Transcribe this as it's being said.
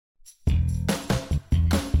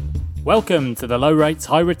Welcome to the Low Rates,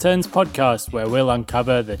 High Returns podcast, where we'll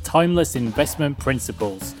uncover the timeless investment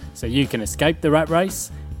principles so you can escape the rat race,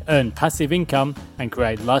 earn passive income, and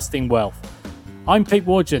create lasting wealth. I'm Pete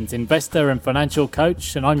Wargent, investor and financial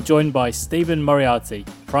coach, and I'm joined by Stephen Moriarty,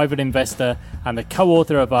 private investor and the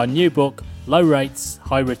co-author of our new book, Low Rates,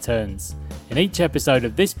 High Returns. In each episode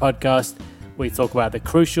of this podcast, we talk about the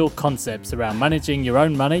crucial concepts around managing your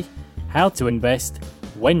own money, how to invest,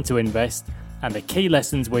 when to invest, and the key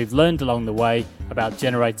lessons we've learned along the way about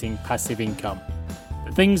generating passive income.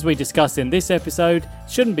 The things we discuss in this episode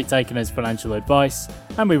shouldn't be taken as financial advice,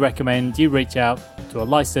 and we recommend you reach out to a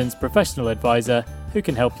licensed professional advisor who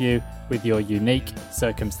can help you with your unique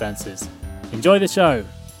circumstances. Enjoy the show.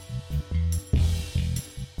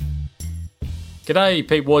 G'day,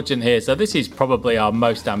 Pete Wargent here. So this is probably our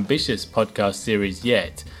most ambitious podcast series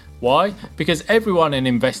yet. Why? Because everyone in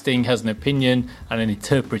investing has an opinion and an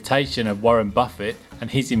interpretation of Warren Buffett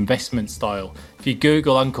and his investment style. If you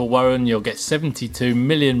Google Uncle Warren, you'll get 72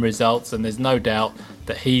 million results, and there's no doubt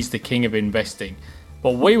that he's the king of investing.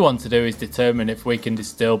 What we want to do is determine if we can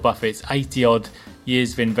distill Buffett's 80-odd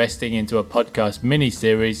years of investing into a podcast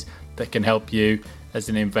mini-series that can help you as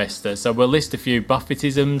an investor. So we'll list a few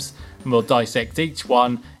Buffettisms and we'll dissect each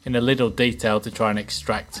one in a little detail to try and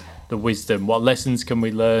extract the wisdom. What lessons can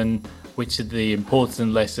we learn? Which are the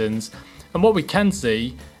important lessons? And what we can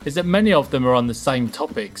see is that many of them are on the same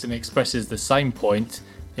topics and expresses the same point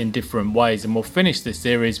in different ways. And we'll finish this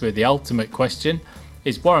series with the ultimate question: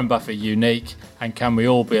 is Warren Buffett unique, and can we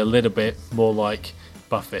all be a little bit more like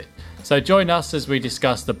Buffett? So join us as we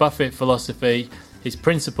discuss the Buffett philosophy, his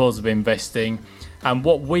principles of investing, and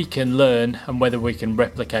what we can learn and whether we can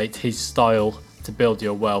replicate his style to build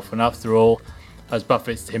your wealth. And after all, as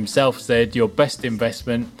Buffett himself said, your best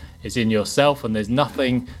investment is in yourself, and there's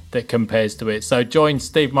nothing that compares to it. So join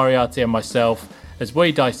Steve Moriarty and myself as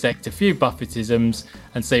we dissect a few Buffettisms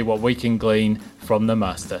and see what we can glean from the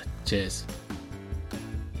master. Cheers.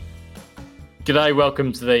 G'day,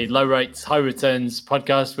 welcome to the Low Rates, High Returns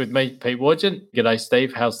podcast with me, Pete Wargent. G'day,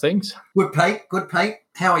 Steve. How's things? Good, Pete.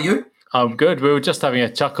 How are you? I'm good. We were just having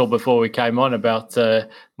a chuckle before we came on about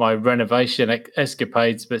my renovation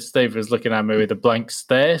escapades, but Steve was looking at me with a blank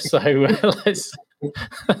stare. So let's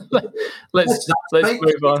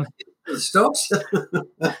move on. Stops.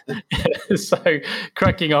 So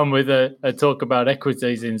cracking on with a talk about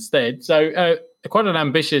equities instead. So quite an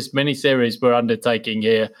ambitious mini-series we're undertaking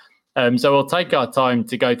here. So we'll take our time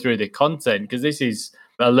to go through the content, because this is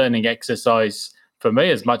a learning exercise for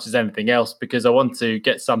me as much as anything else, because I want to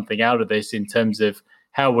get something out of this in terms of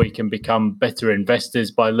how we can become better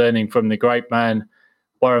investors by learning from the great man,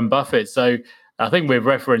 Warren Buffett. So I think we've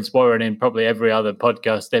referenced Warren in probably every other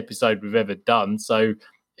podcast episode we've ever done. So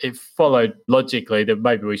it followed logically that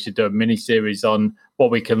maybe we should do a mini series on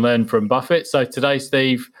what we can learn from Buffett. So today,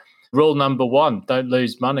 Steve, rule number 1, don't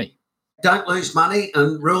lose money. Don't lose money.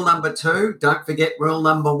 And rule number 2, don't forget rule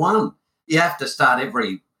number 1. You have to start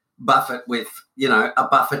every Buffett with, a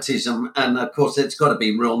Buffettism. And, of course, it's got to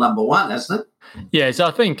be rule number 1, hasn't it? Yeah, so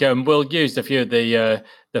I think we'll use a few of the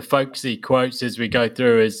folksy quotes as we go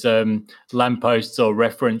through as lampposts or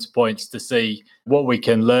reference points to see what we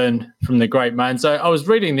can learn from the great man. So I was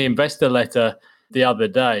reading the investor letter the other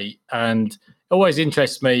day, and it always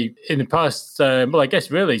interests me in the past, I guess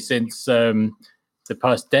really since the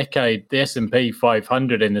past decade, the S&P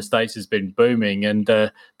 500 in the States has been booming, and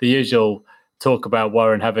the usual talk about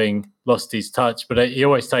Warren having lost his touch, but he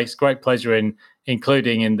always takes great pleasure in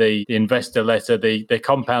including in the investor letter the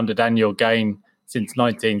compounded annual gain since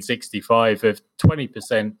 1965 of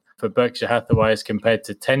 20% for Berkshire Hathaway as compared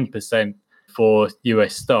to 10% for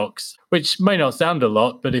US stocks, which may not sound a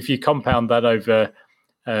lot, but if you compound that over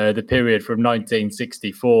the period from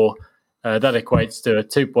 1964, that equates to a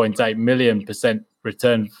 2.8 million percent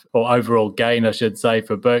return, or overall gain, I should say,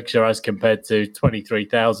 for Berkshire as compared to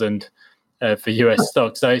 23,000 for US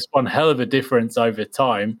stocks. So it's one hell of a difference over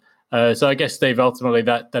time. So I guess, Steve, ultimately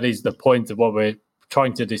that is the point of what we're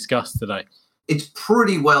trying to discuss today. It's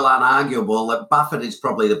pretty well unarguable that Buffett is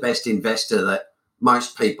probably the best investor that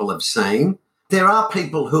most people have seen. There are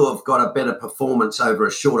people who have got a better performance over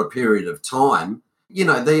a shorter period of time.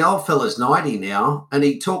 The old fella's 90 now, and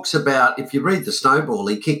he talks about, if you read The Snowball,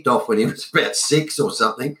 he kicked off when he was about 6 or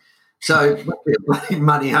something. So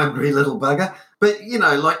money hungry little bugger. But, you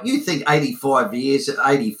think 84,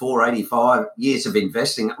 85 years of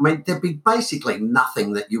investing, there'd be basically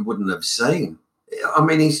nothing that you wouldn't have seen.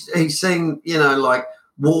 He's seen,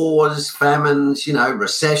 wars, famines,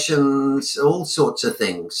 recessions, all sorts of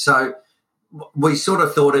things. So we sort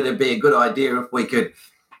of thought it'd be a good idea if we could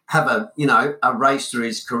have a race through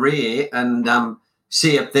his career and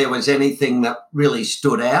see if there was anything that really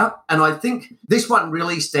stood out. And I think this one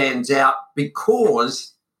really stands out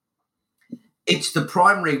because it's the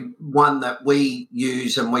primary one that we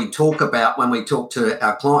use and we talk about when we talk to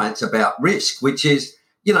our clients about risk, which is,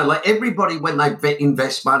 like everybody, when they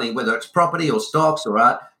invest money, whether it's property or stocks or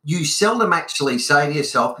art, you seldom actually say to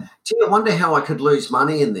yourself, gee, I wonder how I could lose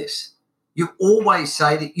money in this. You always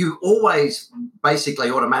basically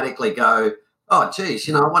automatically go, oh, geez,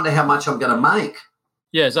 I wonder how much I'm going to make.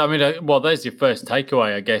 Yes, I mean, there's your first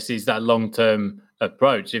takeaway, I guess, is that long-term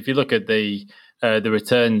approach. If you look at the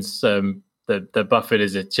returns that Buffett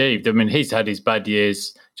has achieved, I mean, he's had his bad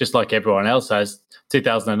years just like everyone else has.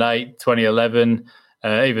 2008, 2011,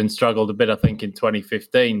 even struggled a bit, I think, in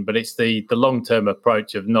 2015. But it's the long-term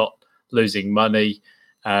approach of not losing money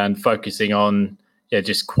and focusing on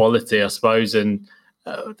just quality, I suppose. And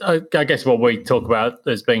I guess what we talk about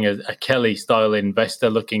as being a Kelly-style investor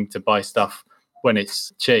looking to buy stuff when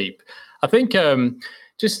it's cheap. I think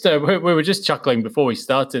we were just chuckling before we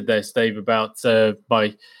started there, Steve, about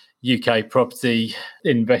my UK property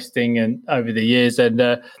investing and over the years. And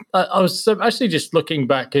I was actually just looking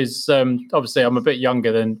back because obviously I'm a bit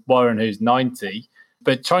younger than Warren, who's 90,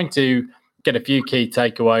 but trying to get a few key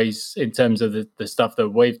takeaways in terms of the stuff that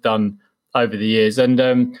we've done over the years. And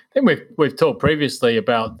I think we've talked previously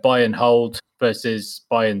about buy and hold versus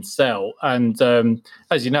buy and sell. And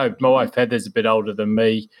as you know, my wife Heather's a bit older than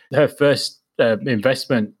me. Her first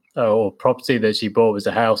investment or property that she bought was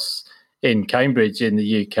a house in Cambridge in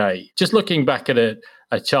the UK. Just looking back at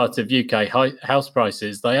a chart of UK house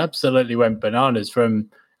prices, they absolutely went bananas from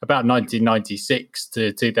about 1996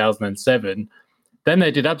 to 2007. Then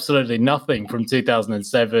they did absolutely nothing from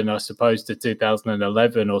 2007, I suppose, to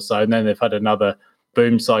 2011 or so. And then they've had another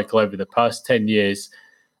boom cycle over the past 10 years.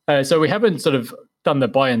 So we haven't sort of done the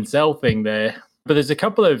buy and sell thing there. But there's a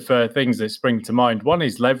couple of things that spring to mind. One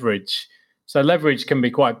is leverage. So leverage can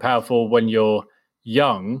be quite powerful when you're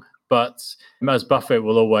young. But as Buffett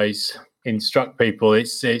will always instruct people,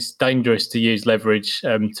 it's dangerous to use leverage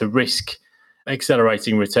to risk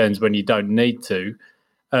accelerating returns when you don't need to.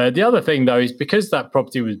 The other thing, though, is because that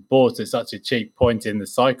property was bought at such a cheap point in the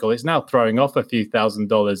cycle, it's now throwing off a few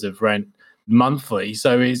 $1,000s of rent monthly.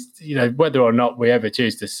 So whether or not we ever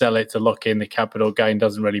choose to sell it to lock in the capital gain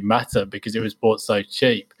doesn't really matter because it was bought so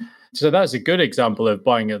cheap. So that's a good example of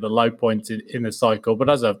buying at the low point in the cycle. But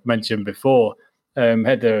as I've mentioned before,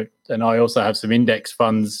 Heather and I also have some index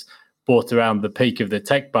funds bought around the peak of the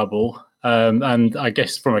tech bubble. And I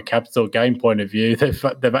guess from a capital gain point of view,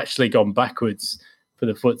 they've actually gone backwards for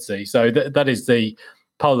the FTSE. So that is the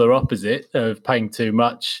polar opposite of paying too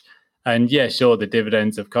much. And yeah, sure, the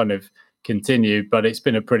dividends have kind of continued, but it's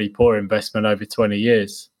been a pretty poor investment over 20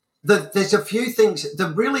 years. There's a few things, the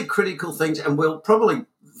really critical things, and we'll probably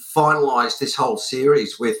finalise this whole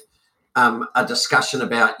series with a discussion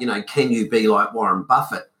about, can you be like Warren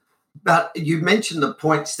Buffett? But you mentioned the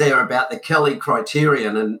points there about the Kelly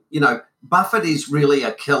criterion, and, Buffett is really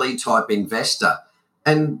a Kelly type investor.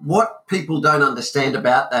 And what people don't understand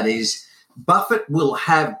about that is Buffett will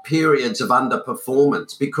have periods of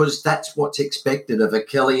underperformance because that's what's expected of a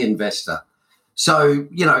Kelly investor. So,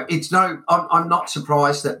 I'm not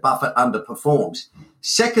surprised that Buffett underperforms.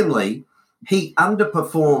 Secondly, he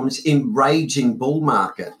underperforms in raging bull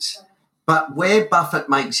markets. But where Buffett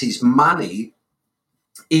makes his money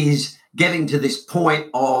is getting to this point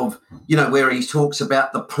of, where he talks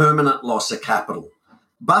about the permanent loss of capital.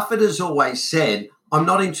 Buffett has always said, I'm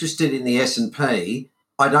not interested in the S&P.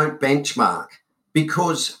 I don't benchmark,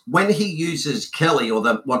 because when he uses Kelly or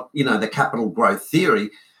the capital growth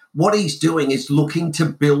theory, what he's doing is looking to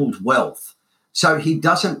build wealth. So he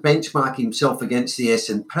doesn't benchmark himself against the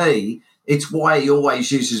S&P. It's why he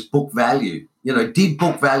always uses book value. Did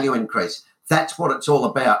book value increase? That's what it's all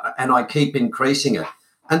about. And I keep increasing it.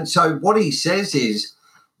 And so what he says is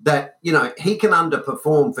that, he can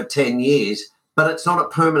underperform for 10 years, but it's not a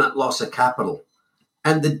permanent loss of capital.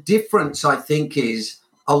 And the difference, I think, is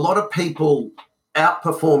a lot of people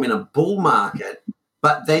outperform in a bull market,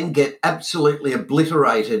 but then get absolutely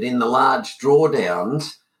obliterated in the large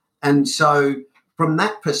drawdowns. And so from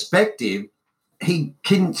that perspective, he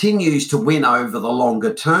continues to win over the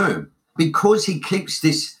longer term because he keeps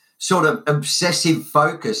this sort of obsessive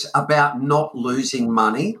focus about not losing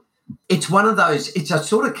money. It's one of those, it's a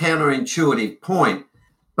sort of counterintuitive point,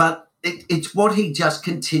 but it's what he just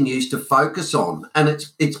continues to focus on. And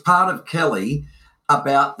it's part of Kelly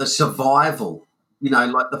about the survival.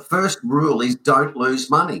 Like the first rule is don't lose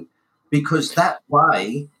money, because that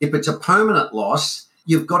way, if it's a permanent loss,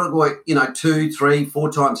 you've got to work, 2, 3,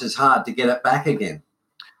 4 times as hard to get it back again.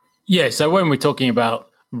 Yeah, so when we're talking about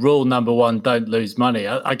rule number one, don't lose money.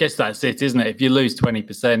 I guess that's it, isn't it? If you lose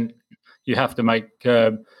 20%, you have to make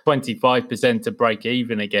 25% to break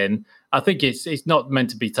even again. I think it's not meant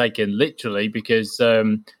to be taken literally because,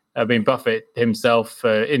 Buffett himself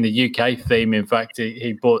in the UK theme, in fact,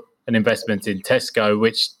 he bought an investment in Tesco,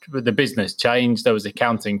 which the business changed. There was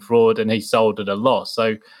accounting fraud and he sold at a loss.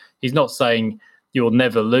 So he's not saying you'll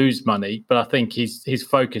never lose money, but I think his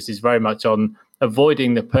focus is very much on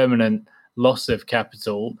avoiding the permanent loss of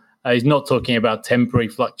capital. He's not talking about temporary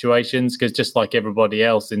fluctuations because just like everybody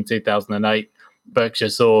else in 2008, Berkshire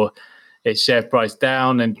saw its share price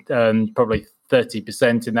down and probably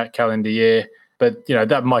 30% in that calendar year. But,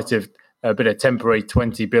 that might have been a temporary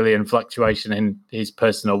 20 billion fluctuation in his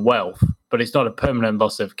personal wealth, but it's not a permanent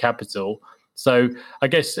loss of capital. So I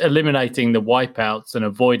guess eliminating the wipeouts and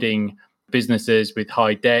avoiding businesses with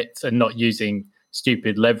high debt and not using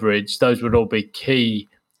stupid leverage, those would all be key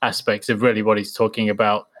aspects of really what he's talking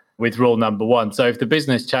about with rule number one. So if the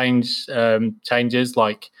business changes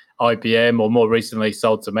like IBM or more recently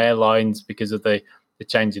sold some airlines because of the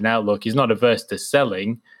change in outlook, he's not averse to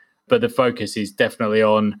selling, but the focus is definitely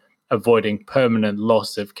on avoiding permanent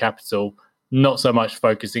loss of capital, not so much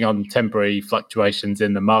focusing on temporary fluctuations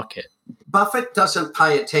in the market. Buffett doesn't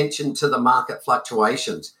pay attention to the market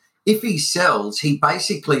fluctuations. If he sells, he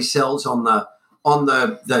basically sells on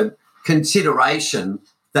the consideration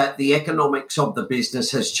that the economics of the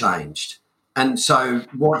business has changed. And so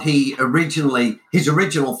his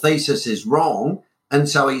original thesis is wrong. And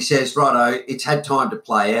so he says, righto, it's had time to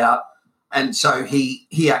play out. And so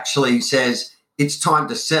he actually says it's time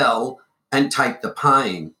to sell and take the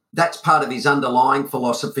pain. That's part of his underlying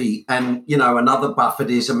philosophy. And, another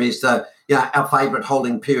Buffettism is our favourite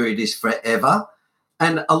holding period is forever.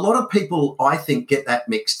 And a lot of people, I think, get that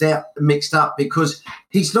mixed up because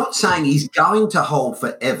he's not saying he's going to hold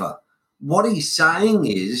forever. What he's saying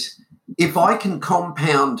is, if I can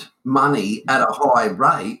compound money at a high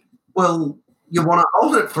rate, well, you want to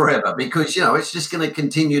hold it forever because, it's just going to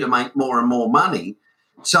continue to make more and more money.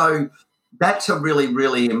 So that's a really,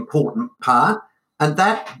 really important part. And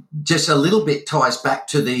that just a little bit ties back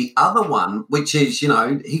to the other one, which is,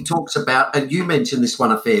 he talks about, and you mentioned this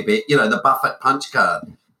one a fair bit, the Buffett punch card.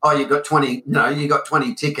 Oh, you got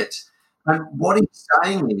 20 tickets. And what he's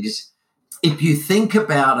saying is, if you think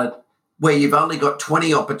about it, where you've only got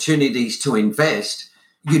 20 opportunities to invest,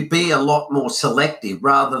 you'd be a lot more selective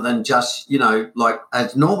rather than just, like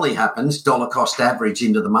as normally happens, dollar cost average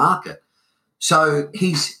into the market. So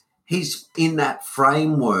he's in that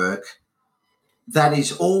framework that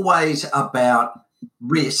is always about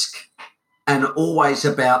risk and always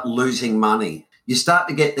about losing money. You start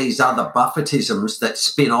to get these other Buffettisms that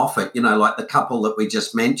spin off it, like the couple that we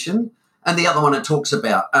just mentioned. And the other one it talks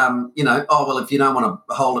about, if you don't want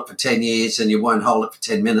to hold it for 10 years and you won't hold it for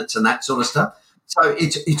 10 minutes and that sort of stuff. So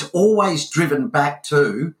it's always driven back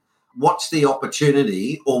to what's the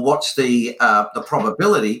opportunity or what's the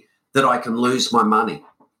probability that I can lose my money.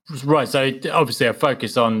 Right. So obviously a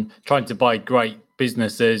focus on trying to buy great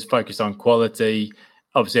businesses, focus on quality,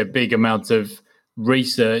 obviously a big amount of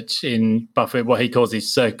research in Buffett, what he calls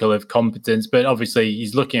his circle of competence. But obviously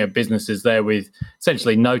he's looking at businesses there with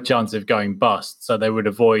essentially no chance of going bust. So they would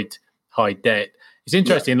avoid high debt. It's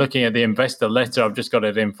interesting looking at the investor letter. I've just got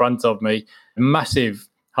it in front of me. A massive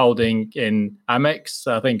holding in Amex,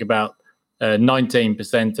 I think about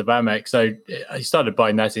 19% of Amex. So he started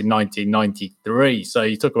buying that in 1993. So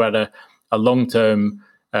you talk about a long-term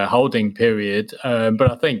holding period.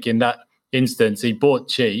 But I think in that instance, he bought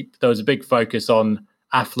cheap. There was a big focus on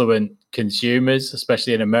affluent consumers,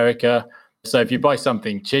 especially in America. So if you buy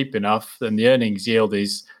something cheap enough, then the earnings yield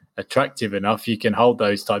is attractive enough, you can hold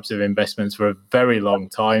those types of investments for a very long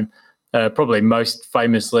time. Probably most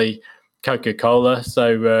famously Coca-Cola.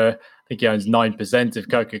 So I think he owns 9% of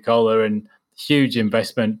Coca-Cola, and huge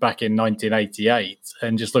investment back in 1988.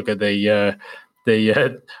 And just look at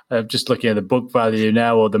just looking at the book value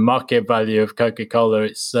now, or the market value of Coca-Cola,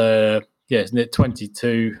 it's isn't it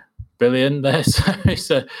 22 billion there? So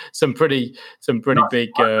it's some pretty big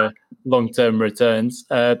long-term returns.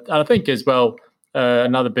 And I think as well,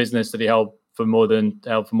 another business that he held for more than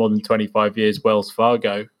 25 years, Wells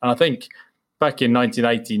Fargo. And I think back in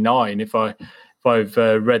 1989, if I've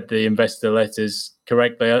read the investor letters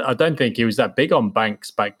correctly, I don't think he was that big on banks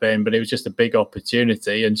back then, but it was just a big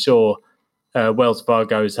opportunity. And sure, Wells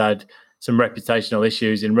Fargo has had some reputational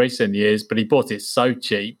issues in recent years, but he bought it so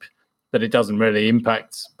cheap that it doesn't really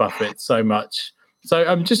impact Buffett so much. So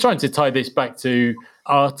I'm just trying to tie this back to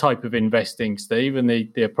our type of investing, Steve, and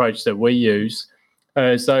the approach that we use.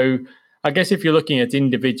 So I guess if you're looking at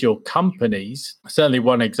individual companies, certainly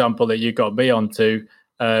one example that you got me onto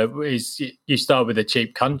is you start with a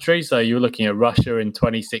cheap country. So you're looking at Russia in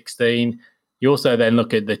 2016. You also then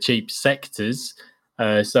look at the cheap sectors.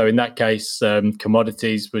 So in that case,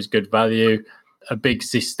 commodities was good value, a big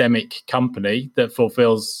systemic company that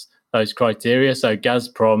fulfills those criteria. So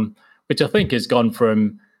Gazprom, which I think has gone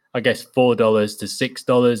from, I guess, $4 to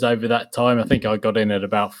 $6 over that time. I think I got in at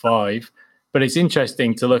about $5. But it's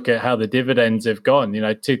interesting to look at how the dividends have gone.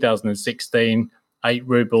 2016, 8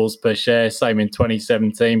 rubles per share, same in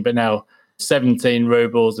 2017, but now 17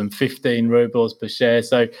 rubles and 15 rubles per share.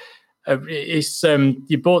 So it's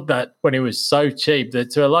you bought that when it was so cheap that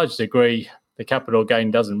to a large degree, the capital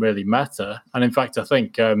gain doesn't really matter. And in fact, I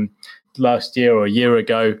think last year or a year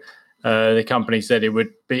ago, the company said it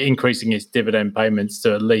would be increasing its dividend payments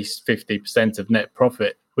to at least 50% of net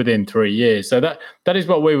profit within 3 years. So that is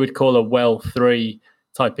what we would call a well 3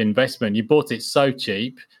 type investment. You bought it so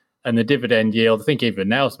cheap, and the dividend yield, I think even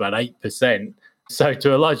now, is about 8%. So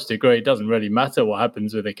to a large degree, it doesn't really matter what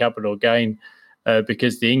happens with the capital gain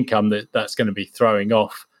because the income that's going to be throwing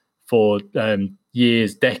off for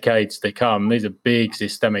years, decades to come. These are big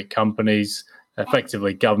systemic companies,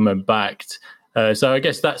 effectively government-backed. So I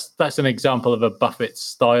guess that's an example of a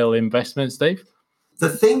Buffett-style investment, Steve. The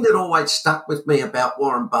thing that always stuck with me about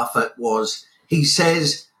Warren Buffett was he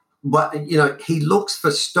says, he looks for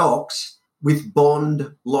stocks with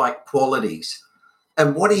bond-like qualities.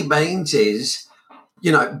 And what he means is,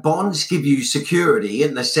 bonds give you security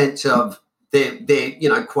in the sense of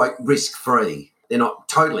they're quote, risk-free. They're not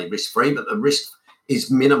totally risk-free, but the risk is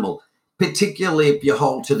minimal, particularly if you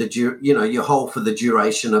hold to you hold for the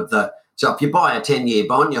duration of the. So if you buy a 10-year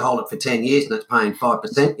bond, you hold it for 10 years and it's paying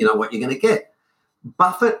 5%, you know what you're going to get.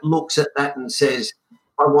 Buffett looks at that and says,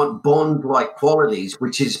 I want bond-like qualities,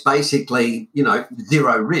 which is basically,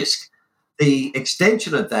 zero risk. The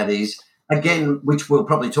extension of that is, again, which we'll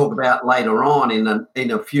probably talk about later on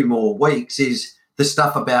in a few more weeks, is the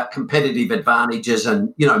stuff about competitive advantages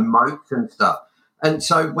and, moats and stuff. And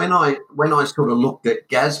so when I sort of looked at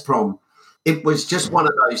Gazprom, it was just one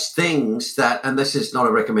of those things that, and this is not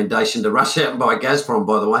a recommendation to rush out and buy Gazprom,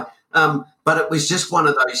 by the way, but it was just one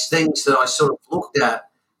of those things that I sort of looked at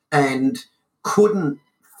and couldn't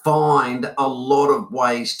find a lot of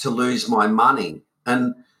ways to lose my money.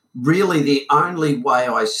 And really the only way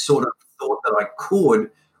I sort of thought that I could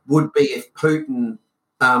would be if Putin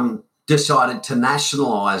decided to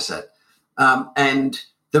nationalise it. And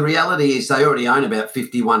the reality is they already own about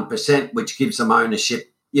 51%, which gives them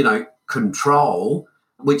ownership, control,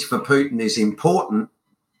 which for Putin is important.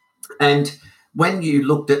 And when you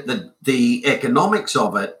looked at the economics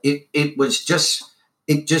of it,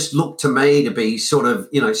 it just looked to me to be sort of,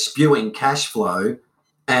 spewing cash flow.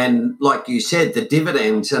 And like you said, the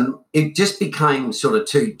dividends, and it just became sort of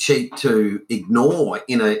too cheap to ignore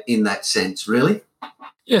in that sense, really.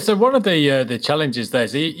 Yeah, so one of the challenges there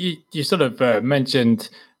is you sort of mentioned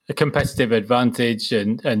a competitive advantage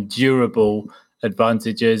and durable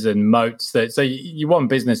advantages and moats. So you want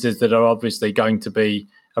businesses that are obviously going to be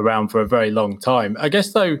around for a very long time. I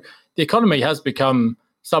guess, though, the economy has become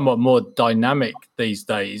somewhat more dynamic these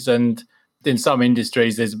days, and in some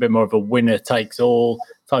industries there's a bit more of a winner-takes-all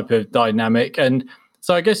type of dynamic. And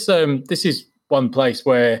so I guess this is one place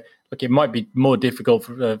where it might be more difficult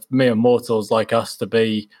for mere mortals like us to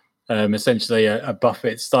be essentially a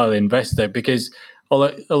Buffett-style investor, because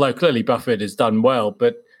although clearly Buffett has done well,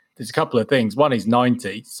 but there's a couple of things. One, he's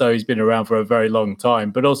 90, so he's been around for a very long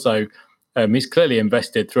time, but also he's clearly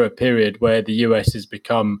invested through a period where the US has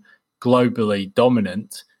become globally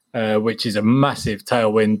dominant, which is a massive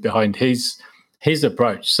tailwind behind his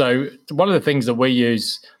approach. So one of the things that we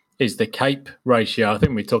use is the CAPE ratio. I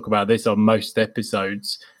think we talk about this on most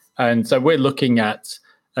episodes. And so we're looking at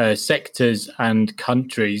sectors and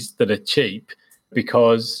countries that are cheap,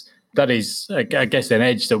 because that is, I guess, an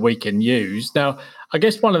edge that we can use. Now, I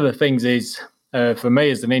guess one of the things is, for me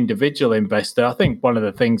as an individual investor, I think one of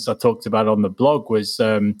the things I talked about on the blog was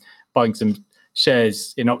buying some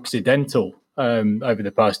shares in Occidental over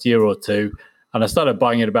the past year or two. And I started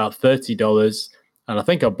buying it about $30. And I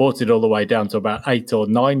think I bought it all the way down to about $8 or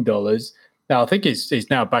 $9. Now, I think it's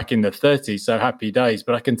now back in the 30s, so happy days.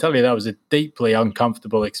 But I can tell you that was a deeply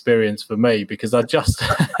uncomfortable experience for me, because I just,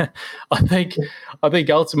 I think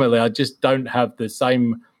ultimately I just don't have the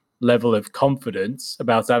same level of confidence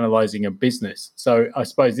about analysing a business. So I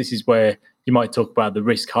suppose this is where you might talk about the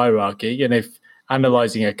risk hierarchy. And if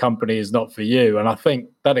analysing a company is not for you, and I think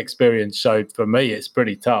that experience showed for me it's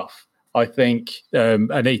pretty tough. I think an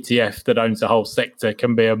ETF that owns a whole sector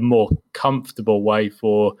can be a more comfortable way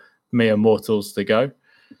for mere mortals to go.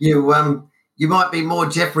 You might be more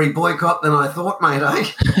Jeffrey Boycott than I thought, mate, eh?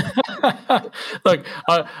 Look,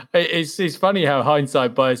 it's funny how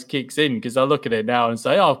hindsight bias kicks in, because I look at it now and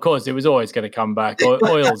say, "Oh, of course, it was always going to come back.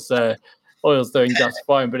 Oil's doing just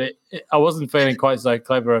fine." But I wasn't feeling quite so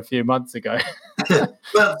clever a few months ago.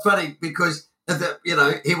 Well, it's funny because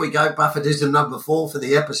here we go. Buffett is the number 4 for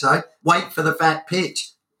the episode. Wait for the fat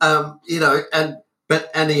pitch. And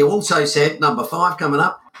he also said number 5 coming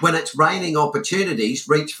up. When it's raining opportunities,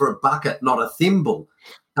 reach for a bucket, not a thimble.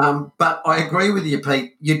 But I agree with you,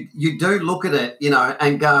 Pete. You do look at it,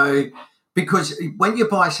 and go, because when you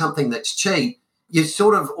buy something that's cheap, you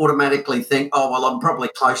sort of automatically think, oh, well, I'm probably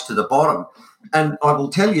close to the bottom. And I will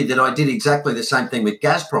tell you that I did exactly the same thing with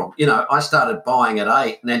Gazprom. I started buying at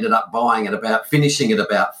 8 and ended up finishing at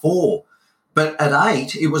about 4. But at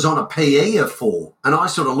 8, it was on a PE of 4. And I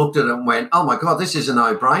sort of looked at it and went, oh, my God, this is a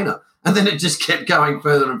no-brainer. And then it just kept going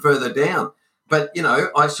further and further down. But,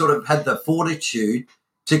 I sort of had the fortitude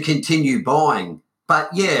to continue buying. But,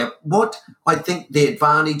 yeah, what I think the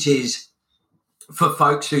advantage is for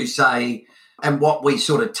folks who say, and what we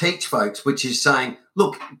sort of teach folks, which is saying,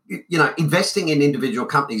 look, investing in individual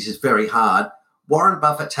companies is very hard. Warren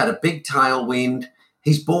Buffett's had a big tailwind.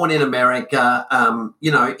 He's born in America.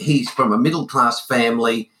 He's from a middle-class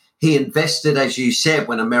family. He invested, as you said,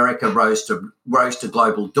 when America rose to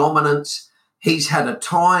global dominance. He's had a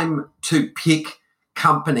time to pick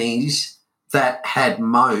companies that had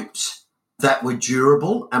moats that were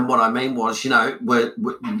durable. And what I mean was,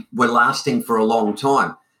 were lasting for a long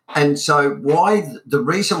time. And so the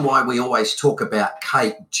reason why we always talk about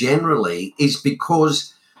Kate generally is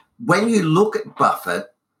because when you look at Buffett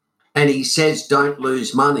and he says don't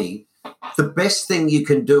lose money, the best thing you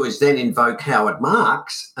can do is then invoke Howard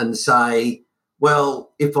Marks and say,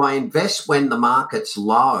 well, if I invest when the market's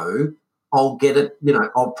low, I'll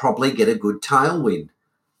probably get a good tailwind.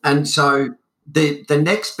 And so the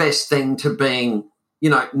next best thing to being,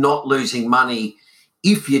 not losing money,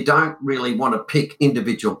 if you don't really want to pick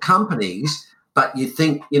individual companies, but you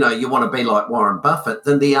think, you want to be like Warren Buffett,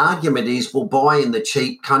 then the argument is, we'll buy in the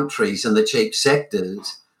cheap countries and the cheap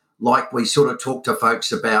sectors, like we sort of talk to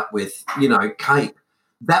folks about with, Cape.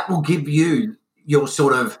 That will give you your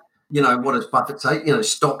sort of, what does Buffett say?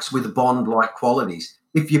 Stocks with bond-like qualities.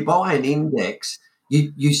 If you buy an index,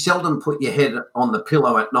 you seldom put your head on the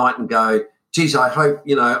pillow at night and go, geez, I hope,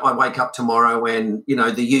 I wake up tomorrow and,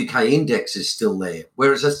 the UK index is still there.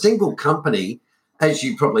 Whereas a single company, as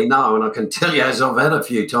you probably know, and I can tell you as I've had a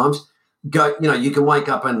few times, you can wake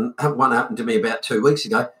up, and one happened to me about 2 weeks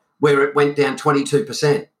ago, where it went down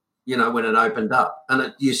 22%, when it opened up.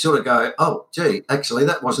 And you sort of go, oh, gee, actually,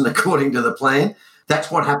 that wasn't according to the plan.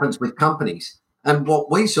 That's what happens with companies. And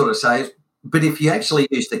what we sort of say is, but if you actually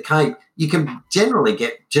use the Cape, you can generally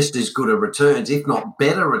get just as good a returns, if not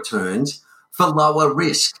better returns, for lower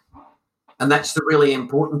risk. And that's the really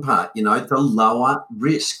important part, the lower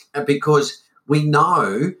risk, because we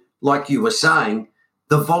know, like you were saying,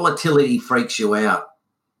 the volatility freaks you out.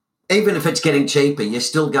 Even if it's getting cheaper, you're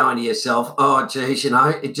still going to yourself, oh, geez,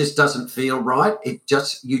 it just doesn't feel right. You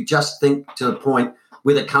just think to the point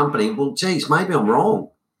with a company, well, geez, maybe I'm wrong.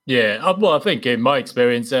 Yeah, well, I think in my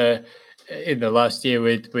experience, in the last year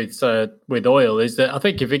with oil, is that I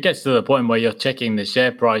think if it gets to the point where you're checking the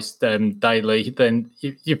share price daily, then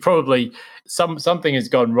you probably something has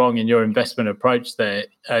gone wrong in your investment approach there,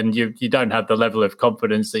 and you don't have the level of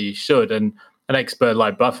confidence that you should. And an expert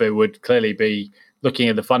like Buffett would clearly be looking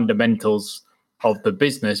at the fundamentals of the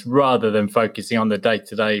business rather than focusing on the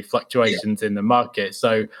day-to-day fluctuations in the market.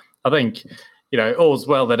 So I think, all's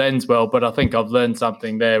well that ends well, but I think I've learned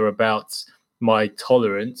something there about my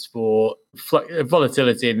tolerance for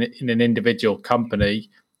volatility in an individual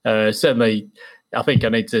company. Certainly, I think I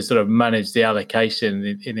need to sort of manage the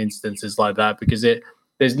allocation in instances like that, because there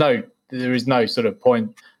is no sort of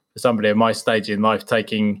point for somebody at my stage in life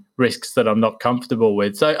taking risks that I'm not comfortable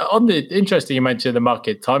with. So interesting you mentioned the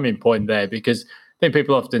market timing point there, because I think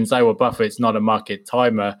people often say, well, Buffett's not a market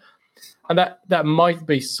timer. And that might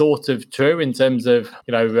be sort of true in terms of,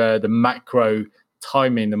 the macro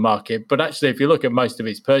timing the market. But actually, if you look at most of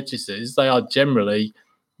his purchases, they are generally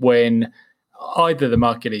when either the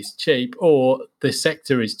market is cheap or the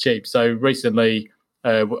sector is cheap. So recently,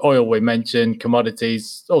 oil we mentioned,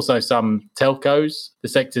 commodities, also some telcos. The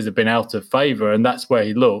sectors have been out of favour, and that's where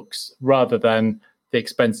he looks rather than the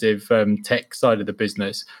expensive tech side of the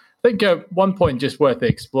business. I think one point just worth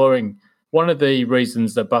exploring. One of the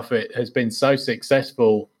reasons that Buffett has been so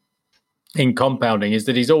successful in compounding is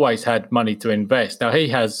that he's always had money to invest. Now, he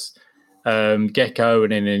has Gecko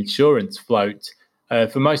and an insurance float.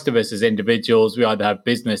 For most of us as individuals, we either have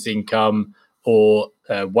business income or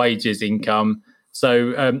wages income.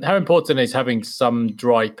 So how important is having some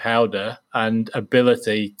dry powder and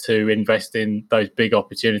ability to invest in those big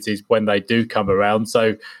opportunities when they do come around?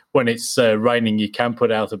 So when it's raining, you can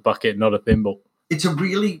put out a bucket, not a thimble. It's a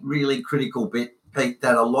really, really critical bit, Pete,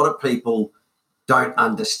 that a lot of people don't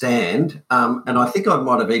understand. And I think I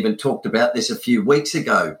might have even talked about this a few weeks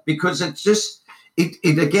ago, because it's just, it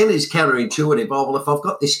again is counterintuitive. Oh, well, if I've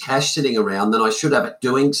got this cash sitting around, then I should have it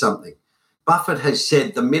doing something. Buffett has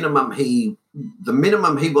said the minimum he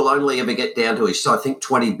will only ever get down to is, I think,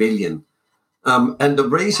 20 billion. And the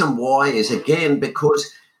reason why is, again,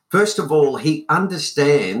 because, first of all, he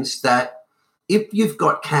understands that if you've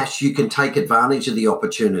got cash, you can take advantage of the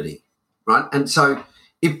opportunity, right? And so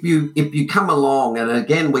if you come along, and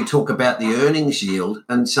again, we talk about the earnings yield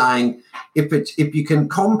and saying if you can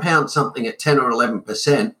compound something at 10 or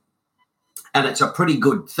 11%, and it's a pretty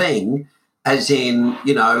good thing, as in,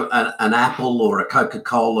 an Apple or a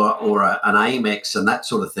Coca-Cola or an Amex and that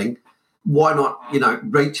sort of thing, why not,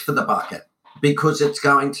 reach for the bucket? Because it's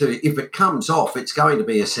going to, if it comes off, it's going to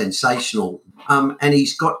be a sensational. And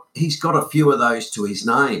he's got a few of those to his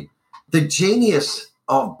name. The genius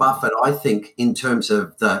of Buffett, I think, in terms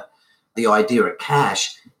of the idea of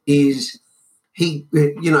cash, is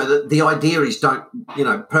the idea is don't,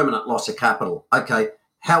 permanent loss of capital. Okay,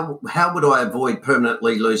 how would I avoid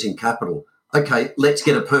permanently losing capital? Okay, let's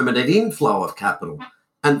get a permanent inflow of capital.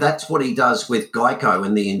 And that's what he does with Geico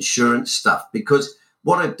and the insurance stuff, because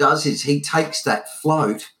what it does is he takes that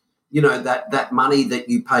float, that money that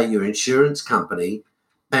you pay your insurance company,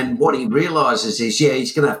 and what he realises is,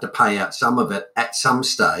 he's going to have to pay out some of it at some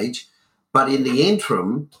stage. But in the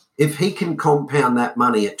interim, if he can compound that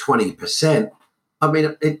money at 20%,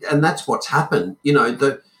 and that's what's happened.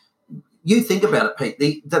 You think about it,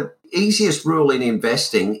 Pete, the easiest rule in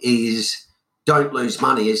investing is don't lose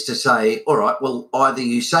money, is to say, all right, well, either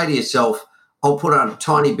you say to yourself, I'll put a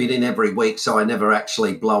tiny bit in every week so I never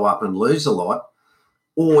actually blow up and lose a lot,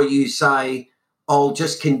 or you say, I'll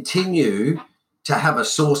just continue to have a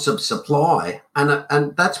source of supply.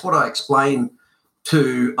 And that's what I explain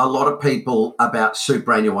to a lot of people about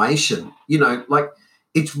superannuation.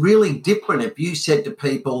 It's really different if you said to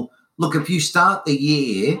people, look, if you start the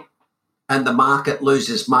year and the market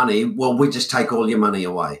loses money, well, we just take all your money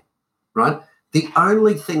away, right? The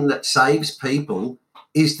only thing that saves people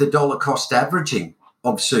is the dollar cost averaging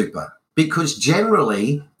of super, because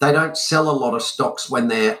generally they don't sell a lot of stocks when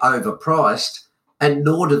they're overpriced, and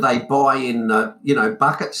nor do they buy in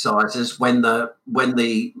bucket sizes when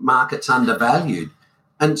the market's undervalued.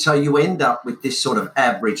 And so you end up with this sort of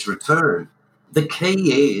average return. The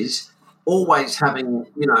key is always having,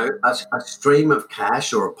 a stream of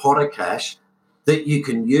cash or a pot of cash that you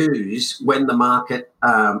can use when the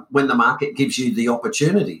market gives you the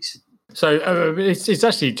opportunities. So it's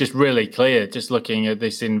actually just really clear, just looking at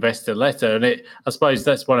this investor letter, and I suppose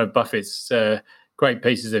that's one of Buffett's great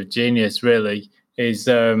pieces of genius. Really, is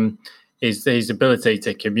his ability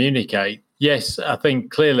to communicate. Yes, I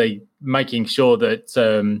think clearly making sure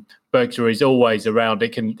that Berkshire is always around.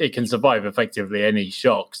 It can survive effectively any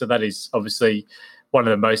shock. So that is obviously one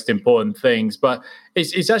of the most important things. But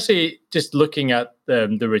it's actually just looking at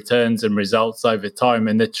the returns and results over time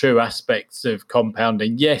and the true aspects of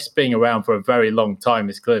compounding. Yes, being around for a very long time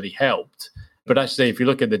has clearly helped. But actually, if you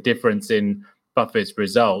look at the difference in Buffett's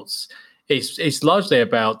results, it's largely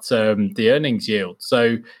about the earnings yield.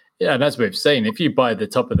 So, and as we've seen, if you buy at the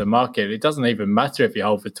top of the market, it doesn't even matter if you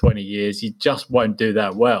hold for 20 years, you just won't do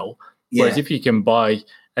that well. Yeah. Whereas if you can buy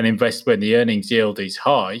and invest when the earnings yield is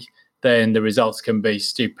high, then the results can be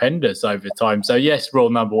stupendous over time. So yes, rule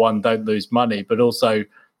number one, don't lose money, but also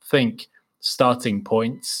think starting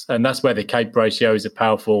points. And that's where the CAPE ratio is a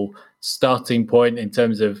powerful starting point in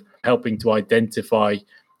terms of helping to identify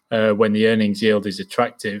when the earnings yield is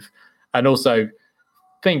attractive. And also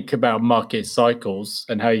think about market cycles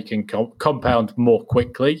and how you can compound more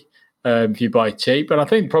quickly if you buy cheap. And I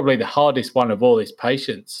think probably the hardest one of all is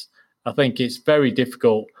patience. I think it's very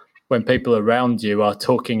difficult when people around you are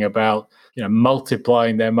talking about,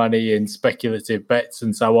 multiplying their money in speculative bets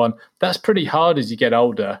and so on. That's pretty hard as you get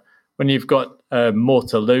older when you've got more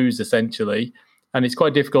to lose, essentially. And it's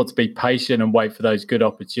quite difficult to be patient and wait for those good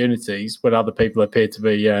opportunities when other people appear to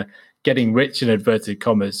be getting rich in inverted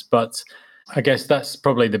commas. But I guess that's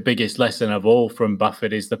probably the biggest lesson of all from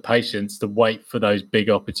Buffett is the patience to wait for those big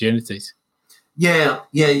opportunities. Yeah.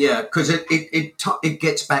 Because it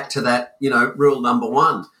gets back to that, rule number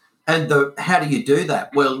one. And how do you do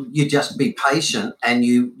that? Well, you just be patient and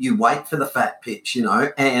you wait for the fat pitch,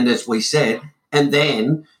 and as we said, and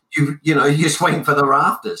then you swing for the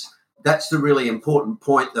rafters. That's the really important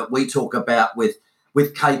point that we talk about with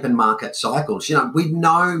with Cape and market cycles. We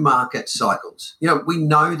know market cycles. We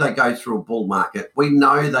know they go through a bull market. We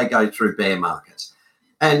know they go through bear markets.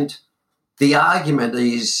 And the argument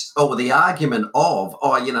of,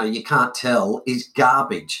 you can't tell is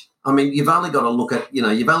garbage. I mean, you've only got to look at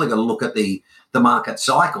the market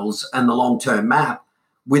cycles and the long-term map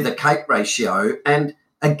with a Cape ratio. And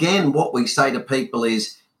again, what we say to people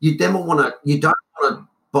is you don't want to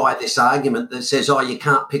buy this argument that says, you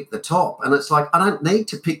can't pick the top. And it's like, I don't need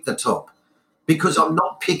to pick the top because I'm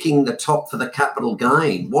not picking the top for the capital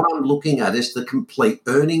gain. What I'm looking at is the complete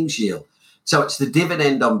earnings yield. So it's the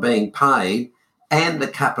dividend I'm being paid and the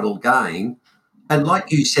capital gain. And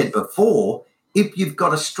like you said before, if you've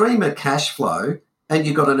got a stream of cash flow and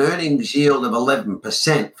you've got an earnings yield of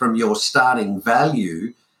 11% from your starting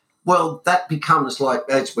value, well, that becomes, like,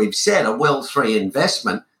 as we've said, a well-3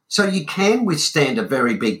 investment. So you can withstand a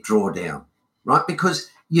very big drawdown, right? Because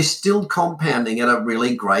you're still compounding at a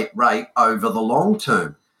really great rate over the long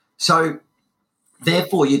term. So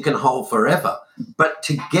therefore, you can hold forever. But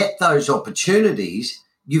to get those opportunities,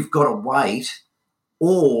 you've got to wait.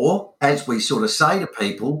 Or, as we sort of say to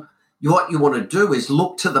people, what you want to do is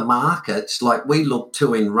look to the markets like we look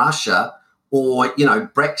to in Russia or,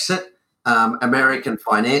 Brexit, American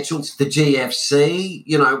financials, the GFC,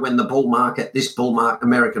 when the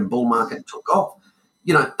American bull market took off.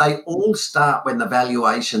 They all start when the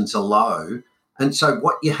valuations are low. And so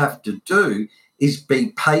what you have to do is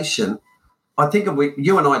be patient. I think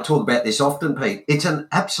you and I talk about this often, Pete. It's an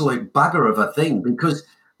absolute bugger of a thing because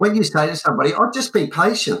when you say to somebody, just be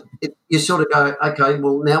patient, you sort of go, okay,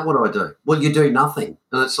 well, now what do I do? Well, you do nothing.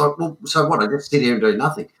 And it's like, well, so what? I just sit here and do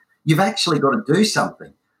nothing. You've actually got to do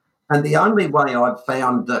something. And the only way I've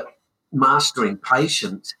found that mastering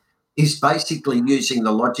patience is basically using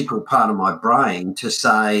the logical part of my brain to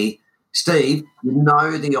say, Steve,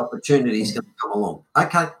 the opportunity is going to come along.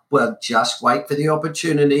 Okay, well, just wait for the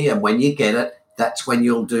opportunity. And when you get it, that's when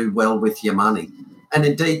you'll do well with your money. And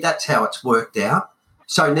indeed, that's how it's worked out.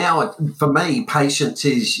 So now for me, patience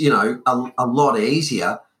is, a lot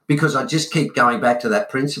easier because I just keep going back to that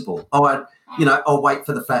principle. I'll wait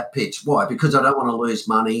for the fat pitch. Why? Because I don't want to lose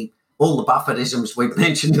money. All the Buffettisms we've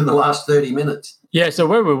mentioned in the last 30 minutes. Yeah, so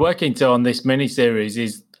where we're working to on this mini-series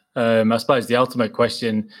is, I suppose the ultimate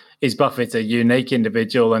question, is Buffett a unique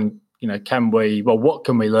individual? And, what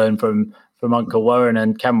can we learn from Uncle Warren,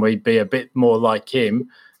 and can we be a bit more like him?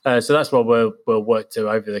 So that's what we'll work to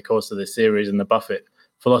over the course of the series and the Buffett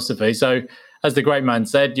philosophy. So as the great man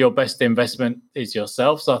said, your best investment is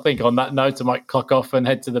yourself. So I think on that note, I might clock off and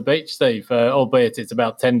head to the beach, Steve, albeit it's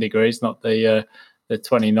about 10 degrees, not the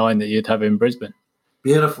 29 that you'd have in Brisbane.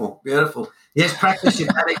 Beautiful. Yes, practice your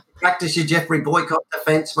Jeffrey Boycott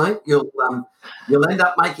defence, mate. You'll end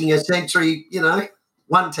up making a century,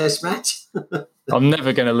 one test match. I'm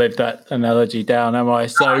never going to live that analogy down, am I?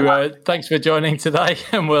 So thanks for joining today,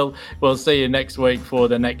 and we'll see you next week for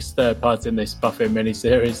the next part in this Buffett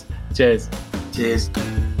mini-series. Cheers.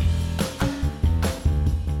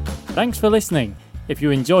 Thanks for listening. If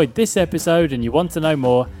you enjoyed this episode and you want to know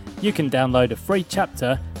more, you can download a free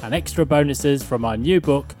chapter and extra bonuses from our new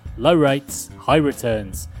book, Low Rates, High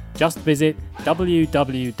Returns. Just visit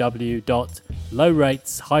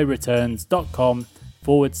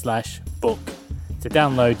www.lowrateshighreturns.com/book to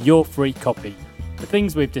download your free copy. The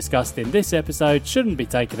things we've discussed in this episode shouldn't be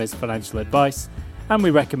taken as financial advice, and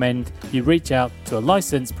we recommend you reach out to a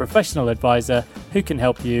licensed professional advisor who can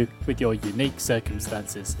help you with your unique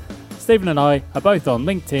circumstances. Stephen and I are both on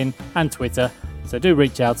LinkedIn and Twitter, so do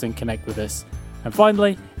reach out and connect with us. And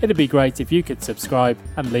finally, it'd be great if you could subscribe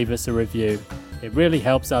and leave us a review. It really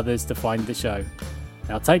helps others to find the show.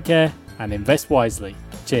 Now take care and invest wisely.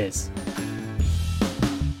 Cheers.